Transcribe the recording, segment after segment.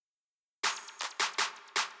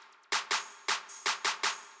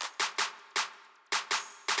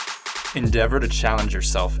Endeavor to challenge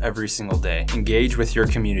yourself every single day. Engage with your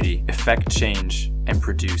community, effect change, and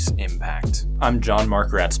produce impact. I'm John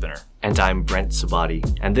Mark Ratspinner. And I'm Brent Sabati.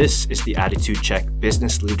 And this is the Attitude Check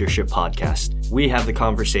Business Leadership Podcast. We have the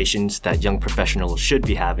conversations that young professionals should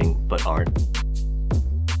be having, but aren't.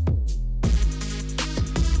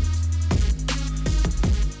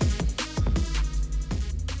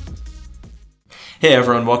 Hey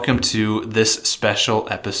everyone, welcome to this special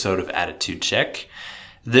episode of Attitude Check.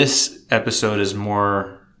 This episode is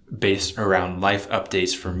more based around life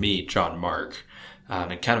updates for me, John Mark,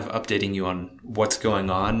 and kind of updating you on what's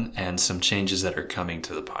going on and some changes that are coming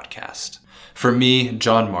to the podcast. For me,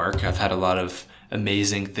 John Mark, I've had a lot of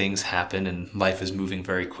amazing things happen and life is moving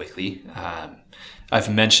very quickly.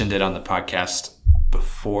 I've mentioned it on the podcast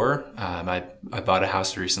before. I bought a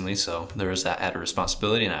house recently, so there was that added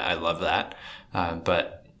responsibility, and I love that.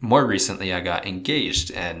 But more recently, I got engaged,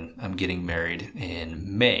 and I'm getting married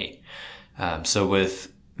in May. So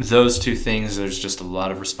with those two things, there's just a lot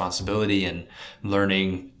of responsibility in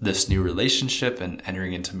learning this new relationship and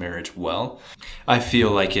entering into marriage well. I feel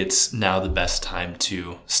like it's now the best time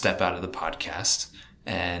to step out of the podcast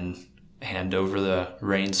and hand over the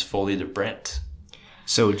reins fully to Brent.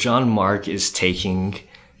 So John Mark is taking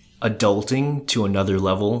adulting to another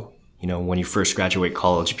level. You know, when you first graduate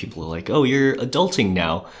college, people are like, oh, you're adulting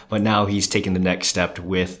now. But now he's taken the next step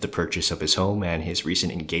with the purchase of his home and his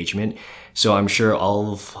recent engagement. So I'm sure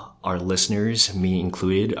all of our listeners, me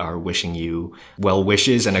included, are wishing you well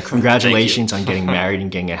wishes and a congratulations on getting married and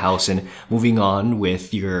getting a house and moving on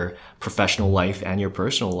with your professional life and your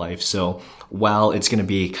personal life. So while it's going to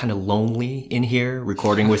be kind of lonely in here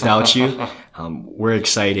recording without you, we're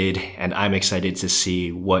excited, and I'm excited to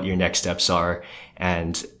see what your next steps are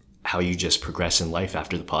and how you just progress in life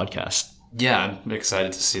after the podcast. Yeah, I'm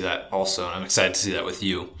excited to see that also, and I'm excited to see that with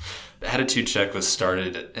you. The Attitude Check was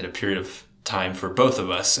started at a period of time for both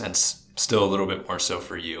of us, and still a little bit more so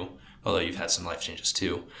for you, although you've had some life changes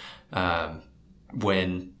too.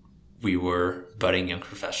 When we were budding young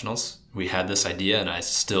professionals, we had this idea, and I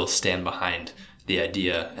still stand behind the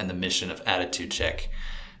idea and the mission of Attitude Check,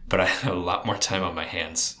 but I have a lot more time on my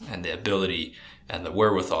hands and the ability and the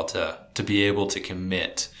wherewithal to be able to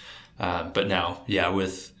commit. But now,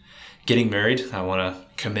 with getting married, I want to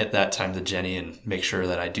commit that time to Jenny and make sure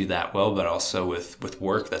that I do that well, but also with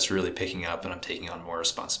work that's really picking up, and I'm taking on more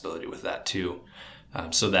responsibility with that too.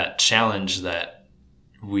 So that challenge that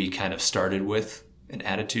we kind of started with an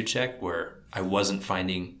Attitude Check, where I wasn't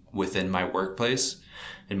finding within my workplace,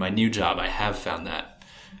 in my new job, I have found that.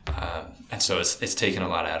 And so it's taken a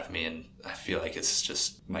lot out of me, and I feel like it's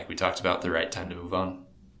just, like we talked about, the right time to move on.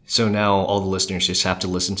 So now all the listeners just have to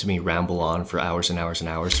listen to me ramble on for hours and hours and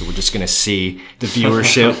hours. So we're just going to see the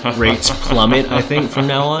viewership rates plummet, I think, from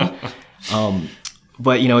now on.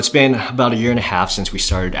 But, you know, it's been about a year and a half since we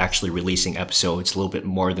started actually releasing episodes. A little bit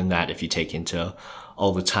more than that if you take into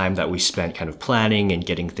all the time that we spent kind of planning and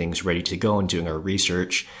getting things ready to go and doing our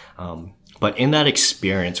research. But in that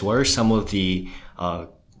experience, what are some of the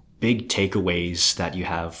big takeaways that you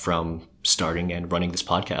have from starting and running this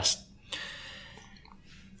podcast?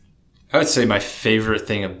 I would say my favorite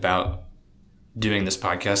thing about doing this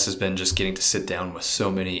podcast has been just getting to sit down with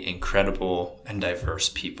so many incredible and diverse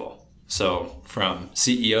people. So from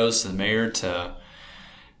CEOs to the mayor to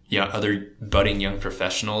other budding young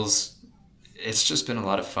professionals, it's just been a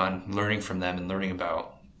lot of fun learning from them and learning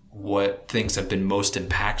about what things have been most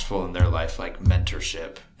impactful in their life, like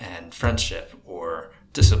mentorship and friendship or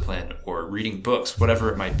discipline or reading books, whatever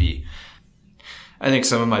it might be. I think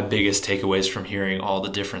some of my biggest takeaways from hearing all the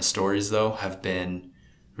different stories, though, have been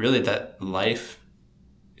really that life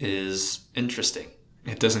is interesting.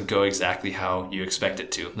 It doesn't go exactly how you expect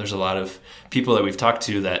it to. There's a lot of people that we've talked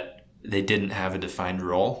to that they didn't have a defined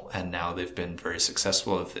role, and now they've been very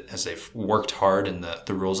successful as they've worked hard in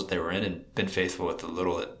the roles that they were in and been faithful with the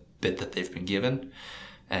little bit that they've been given.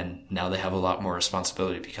 And now they have a lot more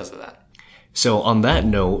responsibility because of that. So on that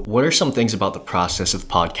note, what are some things about the process of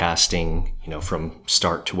podcasting, from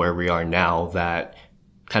start to where we are now that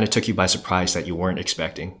kind of took you by surprise that you weren't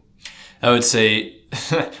expecting? I would say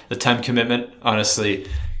the time commitment. Honestly,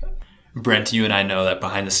 Brent, you and I know that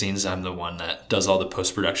behind the scenes, I'm the one that does all the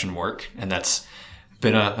post-production work, and that's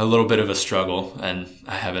been a little bit of a struggle, and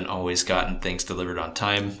I haven't always gotten things delivered on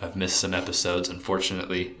time. I've missed some episodes,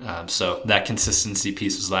 unfortunately. So that consistency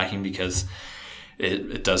piece was lacking because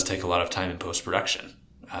it does take a lot of time in post-production.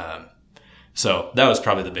 So that was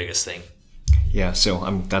probably the biggest thing. Yeah,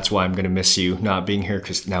 so that's why I'm going to miss you not being here,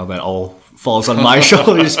 because now that all falls on my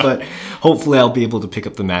shoulders. But hopefully I'll be able to pick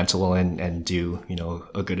up the mantle and do,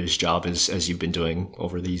 a goodish job as you've been doing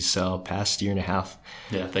over these past year and a half.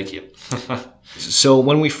 Yeah, thank you. So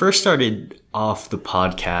when we first started off the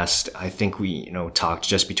podcast, I think we, talked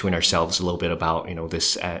just between ourselves a little bit about,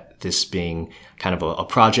 this being kind of a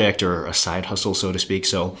project or a side hustle, so to speak.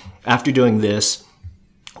 So after doing this,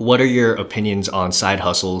 what are your opinions on side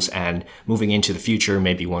hustles and moving into the future,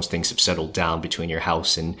 maybe once things have settled down between your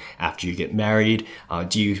house and after you get married?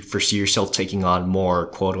 Do you foresee yourself taking on more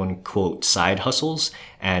quote unquote side hustles?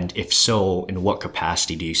 And if so, in what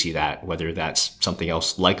capacity do you see that? Whether that's something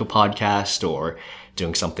else like a podcast, or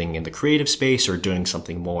doing something in the creative space, or doing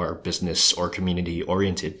something more business or community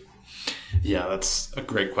oriented? Yeah, that's a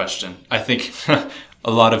great question. I think a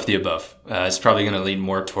lot of the above. It's probably going to lean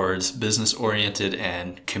more towards business oriented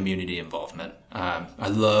and community involvement. I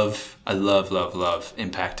love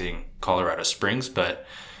impacting Colorado Springs, but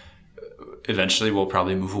eventually we'll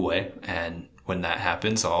probably move away. And when that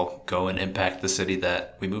happens, I'll go and impact the city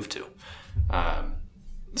that we move to.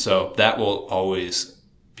 So that will always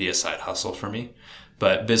be a side hustle for me.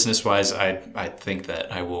 But business wise, I think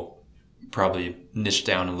that I will probably niche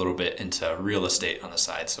down a little bit into real estate on the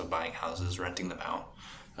side. So buying houses, renting them out.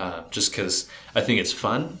 Just because I think it's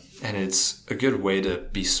fun and it's a good way to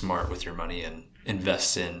be smart with your money and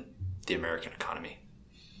invest in the American economy.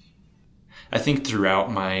 I think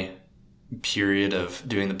throughout my period of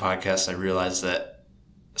doing the podcast, I realized that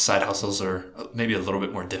side hustles are maybe a little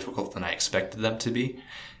bit more difficult than I expected them to be.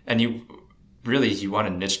 And you want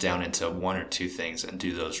to niche down into one or two things and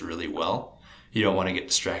do those really well. You don't want to get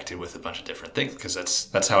distracted with a bunch of different things, because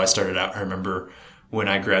that's how I started out. I remember when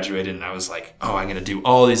I graduated and I was like, I'm going to do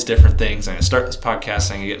all these different things. I'm going to start this podcast.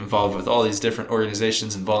 I'm going to get involved with all these different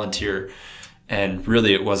organizations and volunteer. And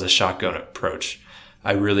really it was a shotgun approach.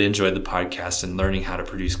 I really enjoyed the podcast and learning how to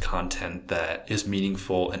produce content that is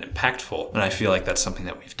meaningful and impactful. And I feel like that's something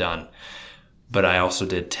that we've done. But I also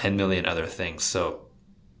did 10 million other things. So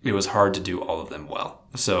it was hard to do all of them well.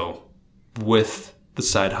 So with the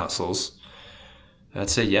side hustles, I'd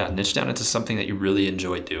say, niche down into something that you really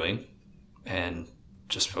enjoy doing and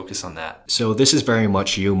just focus on that. So this is very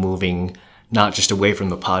much you moving not just away from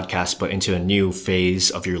the podcast, but into a new phase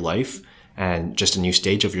of your life and just a new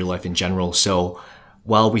stage of your life in general. So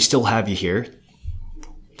while we still have you here,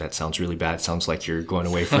 that sounds really bad. It sounds like you're going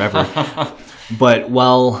away forever. But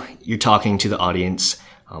while you're talking to the audience,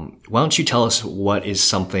 why don't you tell us what is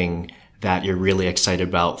something that you're really excited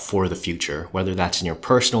about for the future, whether that's in your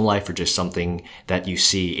personal life or just something that you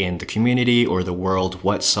see in the community or the world?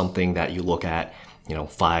 What's something that you look at,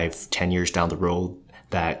 5-10 years down the road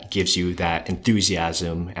that gives you that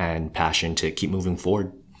enthusiasm and passion to keep moving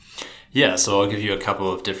forward? Yeah, so I'll give you a couple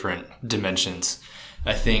of different dimensions.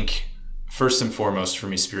 I think first and foremost for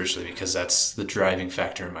me spiritually, because that's the driving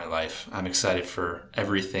factor in my life, I'm excited for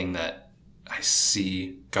everything that I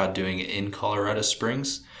see God doing in Colorado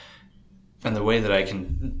Springs, and the way that I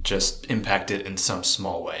can just impact it in some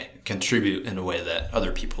small way, contribute in a way that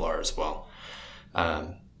other people are as well.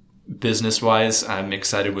 Business-wise, I'm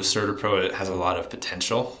excited with CertaPro. It has a lot of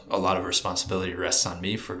potential. A lot of responsibility rests on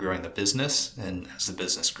me for growing the business. And as the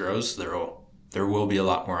business grows, there will be a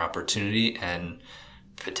lot more opportunity and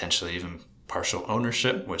potentially even partial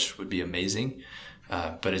ownership, which would be amazing.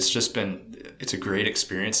 But it's a great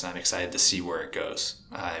experience, and I'm excited to see where it goes.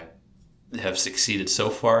 I have succeeded so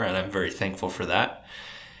far, and I'm very thankful for that.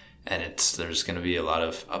 And there's going to be a lot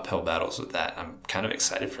of uphill battles with that. I'm kind of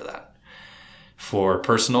excited for that. For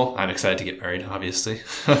personal, I'm excited to get married, obviously,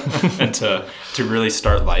 and to really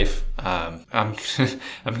start life. I'm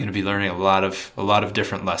going to be learning a lot of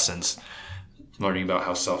different lessons, learning about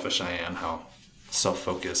how selfish I am, how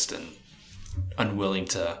self-focused and unwilling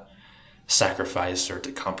to sacrifice or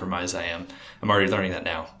to compromise I am. I'm already learning that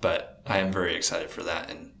now, but I am very excited for that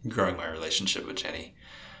and growing my relationship with Jenny.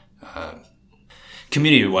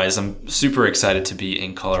 Community-wise, I'm super excited to be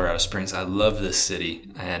in Colorado Springs. I love this city,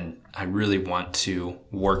 and I really want to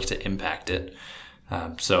work to impact it.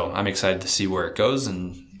 So I'm excited to see where it goes,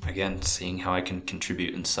 and again, seeing how I can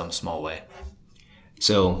contribute in some small way.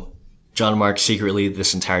 So, John Mark, secretly,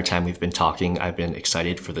 this entire time we've been talking, I've been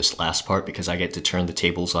excited for this last part because I get to turn the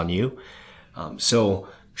tables on you. So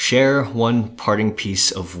share one parting piece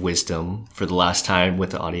of wisdom for the last time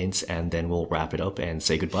with the audience, and then we'll wrap it up and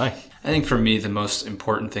say goodbye. I think for me, the most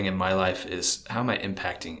important thing in my life is, how am I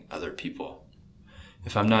impacting other people?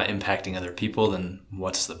 If I'm not impacting other people, then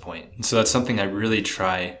what's the point? And so that's something I really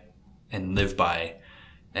try and live by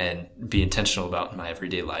and be intentional about in my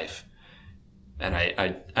everyday life. And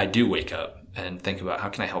I do wake up and think about, how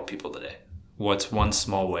can I help people today? What's one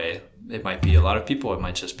small way? It might be a lot of people. It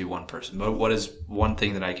might just be one person. But what is one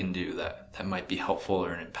thing that I can do that might be helpful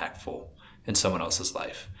or impactful in someone else's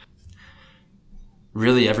life?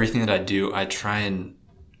 Really, everything that I do, I try and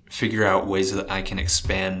figure out ways that I can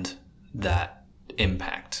expand that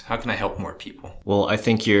impact. How can I help more people? Well, I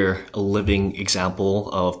think you're a living example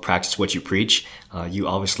of practice what you preach. You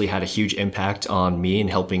obviously had a huge impact on me in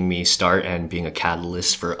helping me start and being a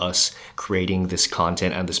catalyst for us creating this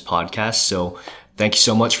content and this podcast. So thank you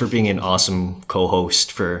so much for being an awesome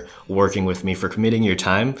co-host, for working with me, for committing your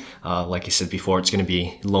time. Like I said before, it's going to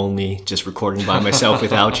be lonely just recording by myself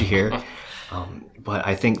without you here. But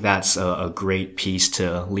I think that's a great piece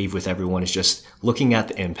to leave with everyone, is just looking at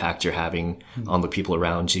the impact you're having on the people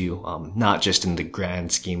around you, not just in the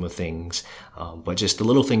grand scheme of things, but just the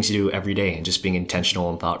little things you do every day and just being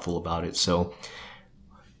intentional and thoughtful about it. So,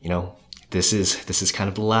 this is kind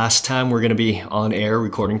of the last time we're going to be on air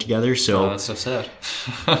recording together. So that's so sad.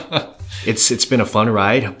 It's been a fun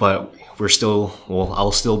ride, but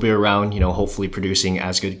I'll still be around, hopefully producing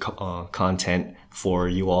as good content for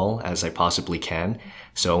you all as I possibly can.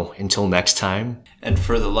 So until next time. And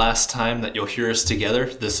for the last time that you'll hear us together,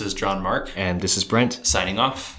 this is John Mark. And this is Brent. Signing off.